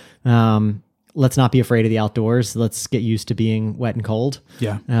scary. Let's not be afraid of the outdoors. Let's get used to being wet and cold.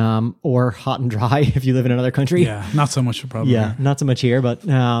 Yeah. Or hot and dry if you live in another country. Yeah. Not so much a problem. Yeah. Not so much here, but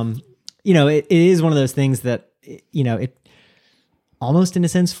you know, it is one of those things that, you know, it almost in a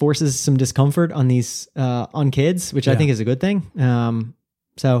sense forces some discomfort on these on kids, which I think is a good thing.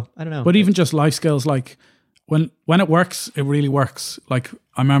 So I don't know. But even just life skills, like when it works, it really works. Like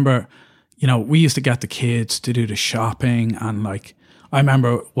I remember, you know, we used to get the kids to do the shopping, and like I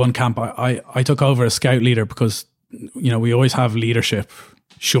remember one camp I took over as scout leader because, you know, we always have leadership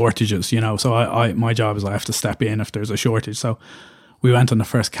shortages, you know. So my job is I have to step in if there's a shortage. So we went on the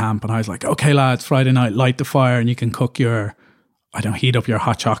first camp and I was like, okay lads, Friday night, light the fire and you can cook your, heat up your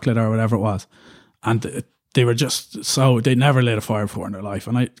hot chocolate or whatever it was. And they were just they'd never lit a fire before in their life.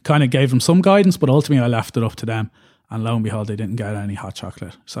 And I kind of gave them some guidance, but ultimately I left it up to them. And lo and behold, they didn't get any hot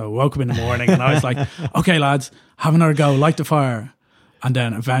chocolate. So I woke up in the morning and I was like, okay lads, have another go, light the fire. And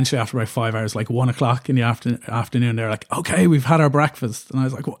then eventually after about 5 hours, like 1 o'clock in the afternoon, they're like, okay, we've had our breakfast. And I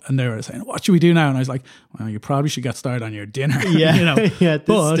was like, and they were saying, what should we do now? And I was like, well, you probably should get started on your dinner. Yeah, you know? yeah, at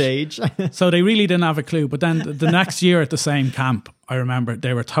this stage. So they really didn't have a clue. But then the next year at the same camp, I remember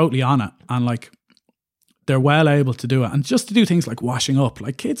they were totally on it. And like, they're well able to do it. And just to do things like washing up,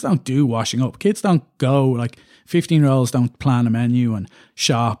 like kids don't do washing up. Kids don't go, like 15-year-olds don't plan a menu and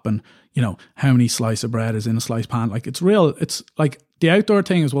shop and, you know, how many slices of bread is in a slice pan. Like it's like, the outdoor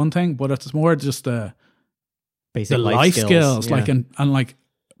thing is one thing, but it's more just the basic life skills yeah. like and like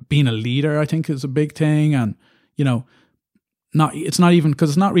being a leader, I think is a big thing. And, you know, it's not even because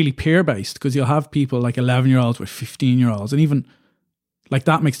it's not really peer based, because you'll have people like 11-year-olds with 15-year-olds, and even like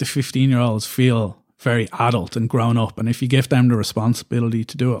that makes the 15-year-olds feel very adult and grown up. And if you give them the responsibility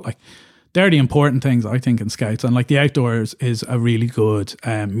to do it, like they're the important things I think in Scouts, and like the outdoors is a really good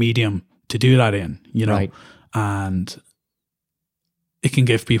medium to do that in, you know, right. And it can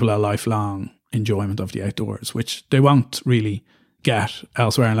give people a lifelong enjoyment of the outdoors, which they won't really get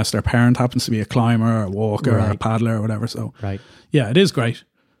elsewhere unless their parent happens to be a climber or a walker or a paddler or whatever. So yeah, it is great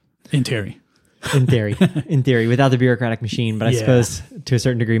in theory. In theory, without the bureaucratic machine. But I suppose to a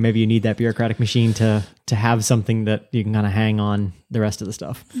certain degree, maybe you need that bureaucratic machine to have something that you can kind of hang on the rest of the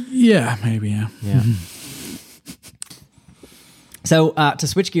stuff. Yeah, maybe. Yeah. So to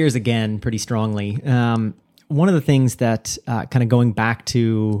switch gears again pretty strongly, one of the things that kind of going back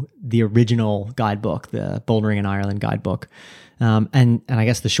to the original guidebook, the Bouldering in Ireland guidebook, and I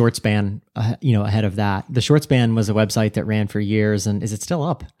guess the Short Span, ahead of that, the Short Span was a website that ran for years, and is it still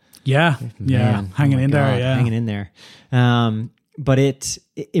up? Yeah, Man, hanging in there. Hanging in there. but it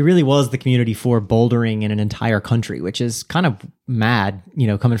really was the community for bouldering in an entire country, which is kind of mad,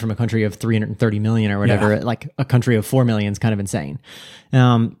 coming from a country of 330 million or whatever. Like a country of 4 million is kind of insane.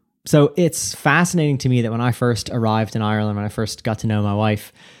 So it's fascinating to me that when I first arrived in Ireland, when I first got to know my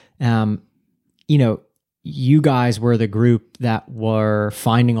wife, you guys were the group that were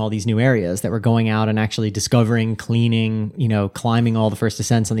finding all these new areas, that were going out and actually discovering, cleaning, climbing all the first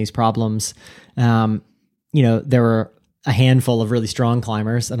ascents on these problems. There were a handful of really strong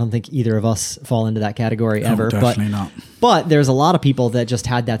climbers. I don't think either of us fall into that category ever. Definitely not. But there's a lot of people that just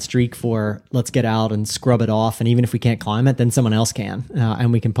had that streak for, let's get out and scrub it off. And even if we can't climb it, then someone else can.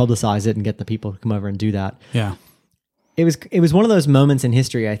 And we can publicize it and get the people to come over and do that. Yeah. It was one of those moments in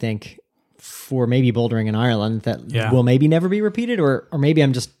history, I think, for maybe bouldering in Ireland that will maybe never be repeated, or maybe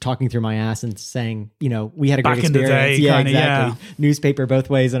I'm just talking through my ass and saying, we had a great Back in the experience. day, Yeah, kinda, exactly. Newspaper both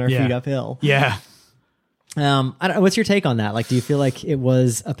ways and our feet uphill. Yeah. I don't know, what's your take on that? Like, do you feel like it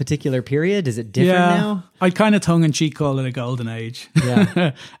was a particular period? Is it different now? I'd kind of tongue in cheek call it a golden age.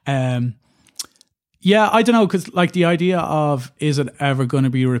 Yeah. Yeah, I don't know, because like the idea of, is it ever going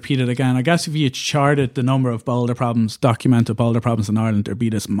to be repeated again? I guess if you charted the number of boulder problems, documented boulder problems in Ireland, there'd be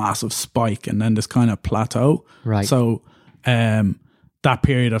this massive spike and then this kind of plateau. Right. So that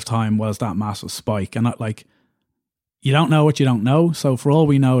period of time was that massive spike. And you don't know what you don't know. So for all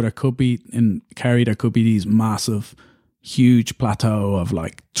we know, there could be, in Kerry, there could be these massive, huge plateau of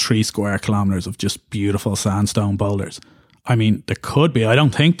like 3 square kilometers of just beautiful sandstone boulders. I mean, there could be. I don't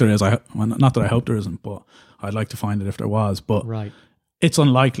think there is. Not that I hope there isn't, but I'd like to find it if there was. But it's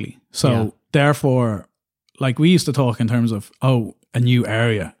unlikely. So therefore, like we used to talk in terms of, a new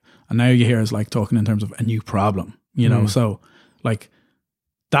area. And now you hear us like talking in terms of a new problem, So like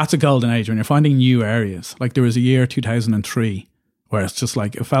that's a golden age when you're finding new areas. Like there was a year 2003 where it's just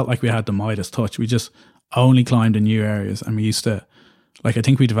like, it felt like we had the Midas touch. We just only climbed in new areas. And we used to, like, I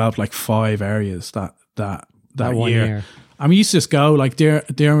think we developed like 5 areas that one year. And we used to just go, like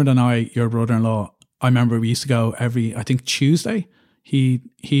Dermot and I, your brother-in-law, I remember we used to go every, I think Tuesday. He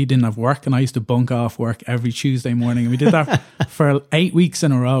didn't have work and I used to bunk off work every Tuesday morning. And we did that for 8 weeks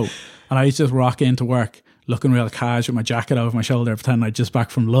in a row. And I used to just rock into work looking real cash with my jacket over my shoulder, pretending I'd just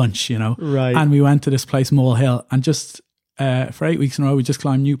back from lunch, Right. And we went to this place, Mole Hill, and just for 8 weeks in a row, we just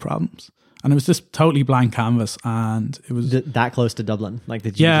climbed new problems. And it was just totally blank canvas, and it was that close to Dublin. Like,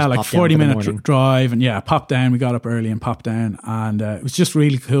 did you yeah, just like pop down 40-minute drive, and popped down. We got up early and popped down, and it was just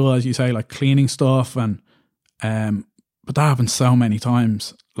really cool, as you say, like cleaning stuff, and but that happened so many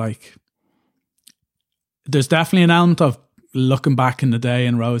times. Like, there's definitely an element of looking back in the day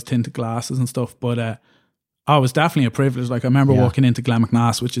and rose tinted glasses and stuff, but it was definitely a privilege. Like I remember walking into Glen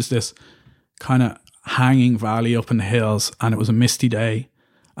McNass, which is this kind of hanging valley up in the hills, and it was a misty day.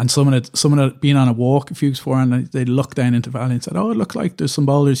 And someone had been on a walk a few weeks before, and they looked down into the valley and said, "Oh, it looked like there's some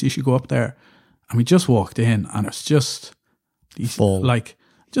boulders. You should go up there." And we just walked in, and it's just like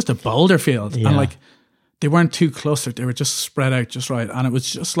just a boulder field, and like they weren't too clustered; they were just spread out just right. And it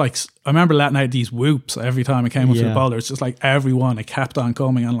was just like, I remember letting out these whoops every time I came up to the boulder. It's just like everyone, it kept on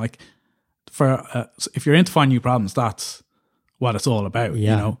coming, and like for if you're into finding new problems, that's what it's all about,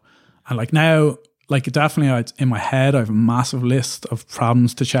 And like now. Like definitely in my head, I have a massive list of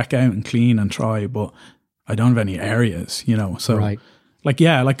problems to check out and clean and try, but I don't have any areas, So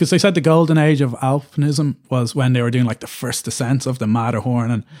because I said the golden age of alpinism was when they were doing like the first ascents of the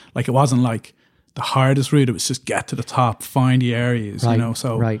Matterhorn, and like it wasn't like the hardest route, it was just get to the top, find the areas,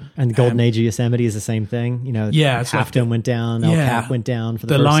 So and the golden age of Yosemite is the same thing, Half Dome went down, El Cap went down for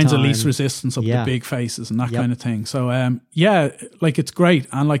the first lines time. of least resistance up the big faces and that kind of thing. So like it's great,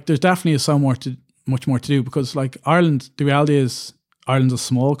 and like there's definitely much more to do, because like Ireland, the reality is Ireland's a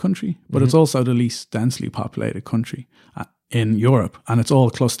small country, but it's also the least densely populated country in Europe, and it's all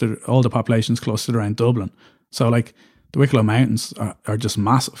the population's clustered around Dublin. So like the Wicklow Mountains are just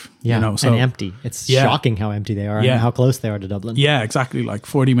massive, and empty. It's shocking how empty they are and how close they are to Dublin. Yeah, exactly. Like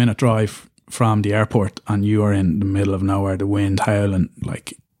 40-minute drive from the airport, and you are in the middle of nowhere, the wind howling,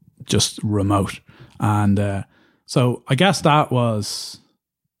 like just remote. And so I guess that was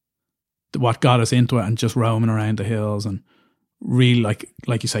what got us into it, and just roaming around the hills and really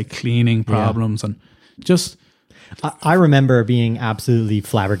like you say, cleaning problems and just. I remember being absolutely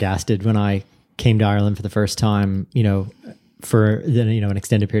flabbergasted when I came to Ireland for the first time, for an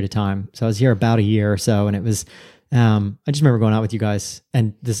extended period of time. So I was here about a year or so, and it was. I just remember going out with you guys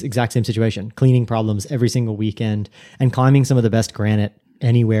and this exact same situation, cleaning problems every single weekend and climbing some of the best granite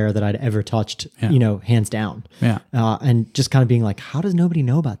anywhere that I'd ever touched, hands down. Yeah. And just kind of being like, how does nobody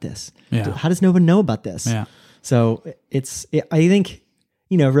know about this? Yeah. How does nobody know about this? Yeah. So I think,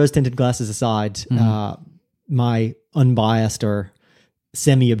 rose tinted glasses aside, my unbiased or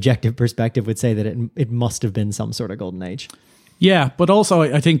semi-objective perspective would say that it must have been some sort of golden age. Yeah, but also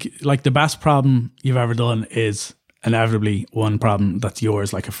I think like the best problem you've ever done is inevitably one problem that's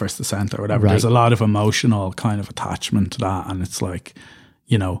yours, like a first ascent or whatever. Right. There's a lot of emotional kind of attachment to that, and it's like,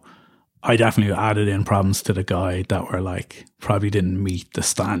 you know, I definitely added in problems to the guide that were like probably didn't meet the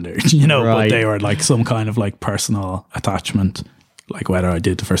standard, you know, Right. but they were like some kind of like personal attachment, like whether I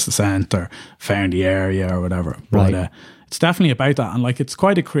did the first ascent or found the area or whatever. But Right. it's definitely about that, and like it's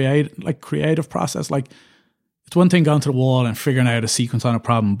quite a creative process. Like it's one thing going to the wall and figuring out a sequence on a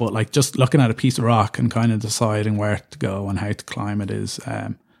problem, but like just looking at a piece of rock and kind of deciding where to go and how to climb it is,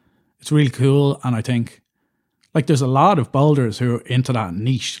 it's really cool. And I think like there's a lot of boulders who are into that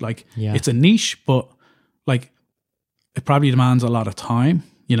niche. Like it's a niche, but like it probably demands a lot of time.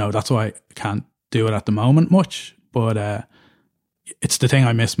 You know, that's why I can't do it at the moment much, but it's the thing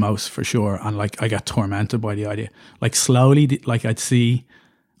I miss most for sure. And like I get tormented by the idea. Like slowly, like I'd see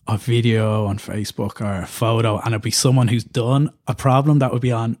a video on Facebook or a photo and it'd be someone who's done a problem that would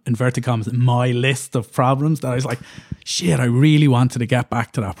be on, inverted commas, my list of problems that I was like, shit, I really wanted to get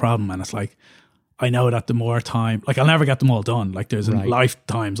back to that problem. And it's like, I know that the more time, like I'll never get them all done. Like there's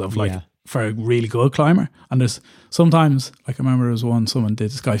lifetimes of like, for a really good climber. And there's sometimes, like I remember there was one someone did,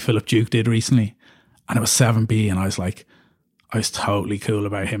 this guy Philip Duke did recently, and it was 7B, and I was totally cool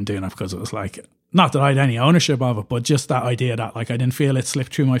about him doing it because it was like, not that I had any ownership of it, but just that idea that like I didn't feel it slip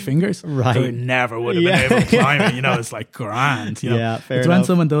through my fingers. Right. So I never would have been able to climb it. You know, it's like grand. You know? Yeah, fair it's enough. when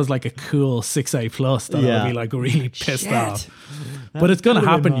someone does like a cool 6A plus that I'll be like really pissed off. But it's going to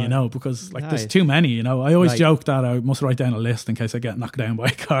happen, you know, because like there's too many, you know. I always joke that I must write down a list in case I get knocked down by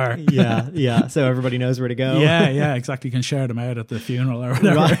a car. Yeah. So everybody knows where to go. Yeah, exactly. You can share them out at the funeral or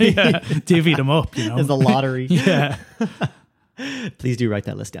whatever. Right. Yeah. Divvy them up, you know. It's a lottery. Yeah. Please do write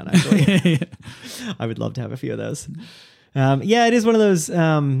that list down, actually. I would love to have a few of those. It is one of those,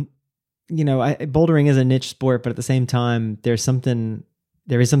 you know, bouldering is a niche sport, but at the same time, there is something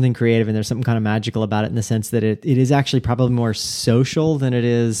creative and there's something kind of magical about it in the sense that it is actually probably more social than it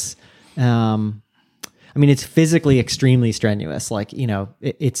is. I mean, it's physically extremely strenuous. Like, you know,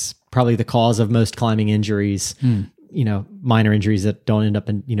 it's probably the cause of most climbing injuries, you know, minor injuries that don't end up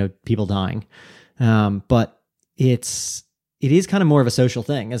in, you know, people dying. But it is kind of more of a social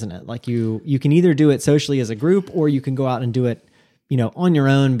thing, isn't it? Like you can either do it socially as a group or you can go out and do it, you know, on your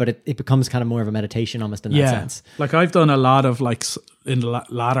own, but it becomes kind of more of a meditation almost in that sense. Like I've done a lot of like in the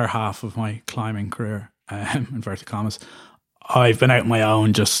latter half of my climbing career, inverted commas, I've been out on my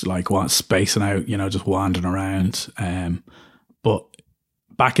own, just like spacing out, you know, just wandering around. But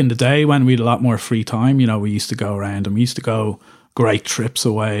back in the day when we had a lot more free time, you know, we used to go around and we used to go great trips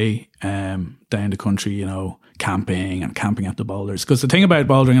away down the country, you know, camping at the boulders. Because the thing about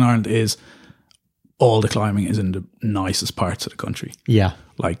bouldering in Ireland is all the climbing is in the nicest parts of the country. Yeah.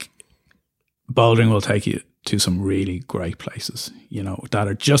 Like bouldering will take you to some really great places, you know, that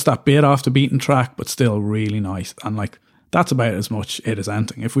are just that bit off the beaten track, but still really nice. And like, that's about as much it as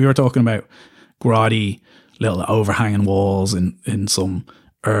anything. If we were talking about grotty little overhanging walls in some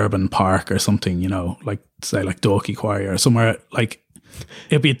urban park or something, you know, like say like Dalkey Quarry or somewhere, like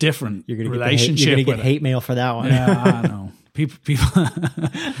it'd be a different relationship. You're going to get hate mail for that one. Yeah, I know. People.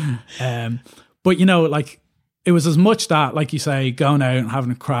 But you know, like it was as much that, like you say, going out and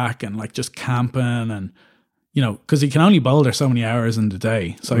having a crack and like just camping and, you know, because you can only boulder so many hours in the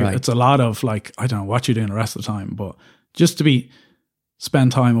day. So it's a lot of like, I don't know what you're doing the rest of the time, but just to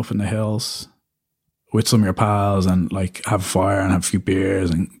spend time up in the hills with some of your pals and like have a fire and have a few beers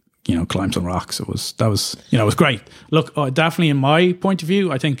and, you know, climb some rocks. It was great. Look, definitely in my point of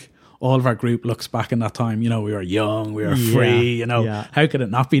view, I think all of our group looks back in that time, you know, we were young, we were free, you know, how could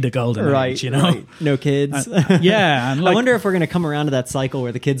it not be the golden age, you know? Right. No kids. And like, I wonder if we're going to come around to that cycle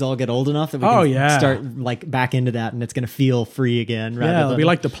where the kids all get old enough that we can start like back into that and it's going to feel free again. It'll be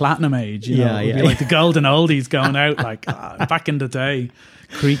like the platinum age, you know, it'll be like the golden oldies going out like back in the day,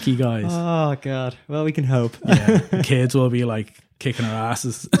 creaky guys. Oh God. Well, we can hope. Kids will be like kicking our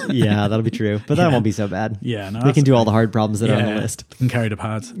asses. Yeah, that'll be true. But that won't be so bad. Yeah, no, we can do all the hard problems that are on the list. Can carry the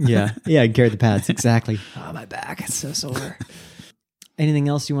pads. Yeah, carry the pads. Exactly. Oh, my back, it's so sore. Anything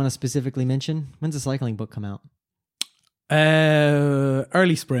else you want to specifically mention? When's the cycling book come out?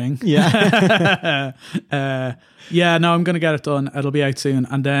 Early spring. Yeah. No, I'm going to get it done. It'll be out soon.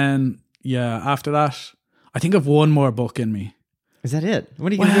 And then, after that, I think I've one more book in me. Is that it?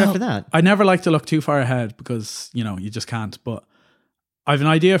 What are you going to do after that? I never like to look too far ahead because, you know, you just can't. But I have an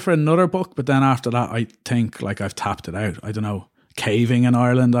idea for another book, but then after that, I think like I've tapped it out. I don't know. Caving in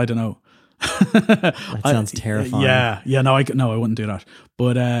Ireland. I don't know. That sounds terrifying. No, I wouldn't do that.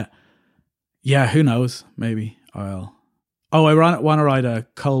 But Yeah, who knows? Maybe I'll. Oh, I want to write a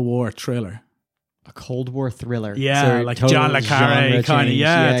Cold War thriller. A Cold War thriller. Yeah, So like total John le Carre genre kind of. change.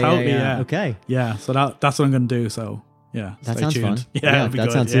 Yeah, totally. Yeah. Okay. Yeah, so that's what I'm going to do. So yeah, That stay sounds tuned. fun. Yeah, it'll be that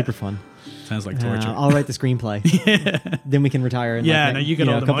good, sounds yeah. super fun. Sounds like torture. I'll write the screenplay. Then we can retire. In Yeah, like, no, you get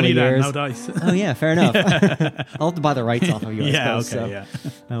all a the couple money of then, years. no dice. Oh yeah, fair enough. I'll have to buy the rights off of you. I Yeah, suppose, okay, so.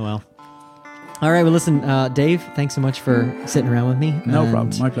 yeah. Oh well. All right. Well, listen, Dave. Thanks so much for sitting around with me. No And,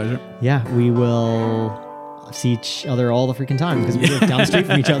 problem. My pleasure. Yeah, we will see each other all the freaking time because we live down the street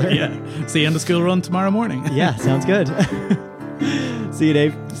from each other. Yeah. See you in the school run tomorrow morning. Yeah, sounds good. See you,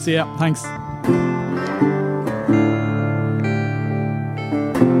 Dave. See ya. Thanks.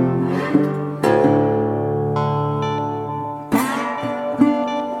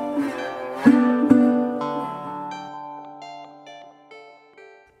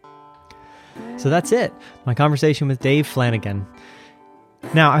 So that's it. My conversation with Dave Flanagan.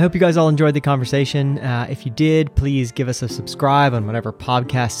 Now, I hope you guys all enjoyed the conversation. If you did, please give us a subscribe on whatever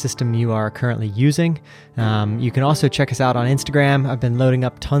podcast system you are currently using. You can also check us out on Instagram. I've been loading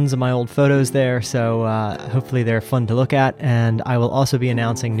up tons of my old photos there, so hopefully they're fun to look at. And I will also be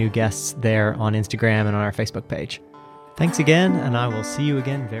announcing new guests there on Instagram and on our Facebook page. Thanks again, and I will see you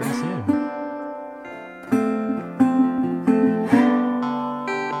again very soon.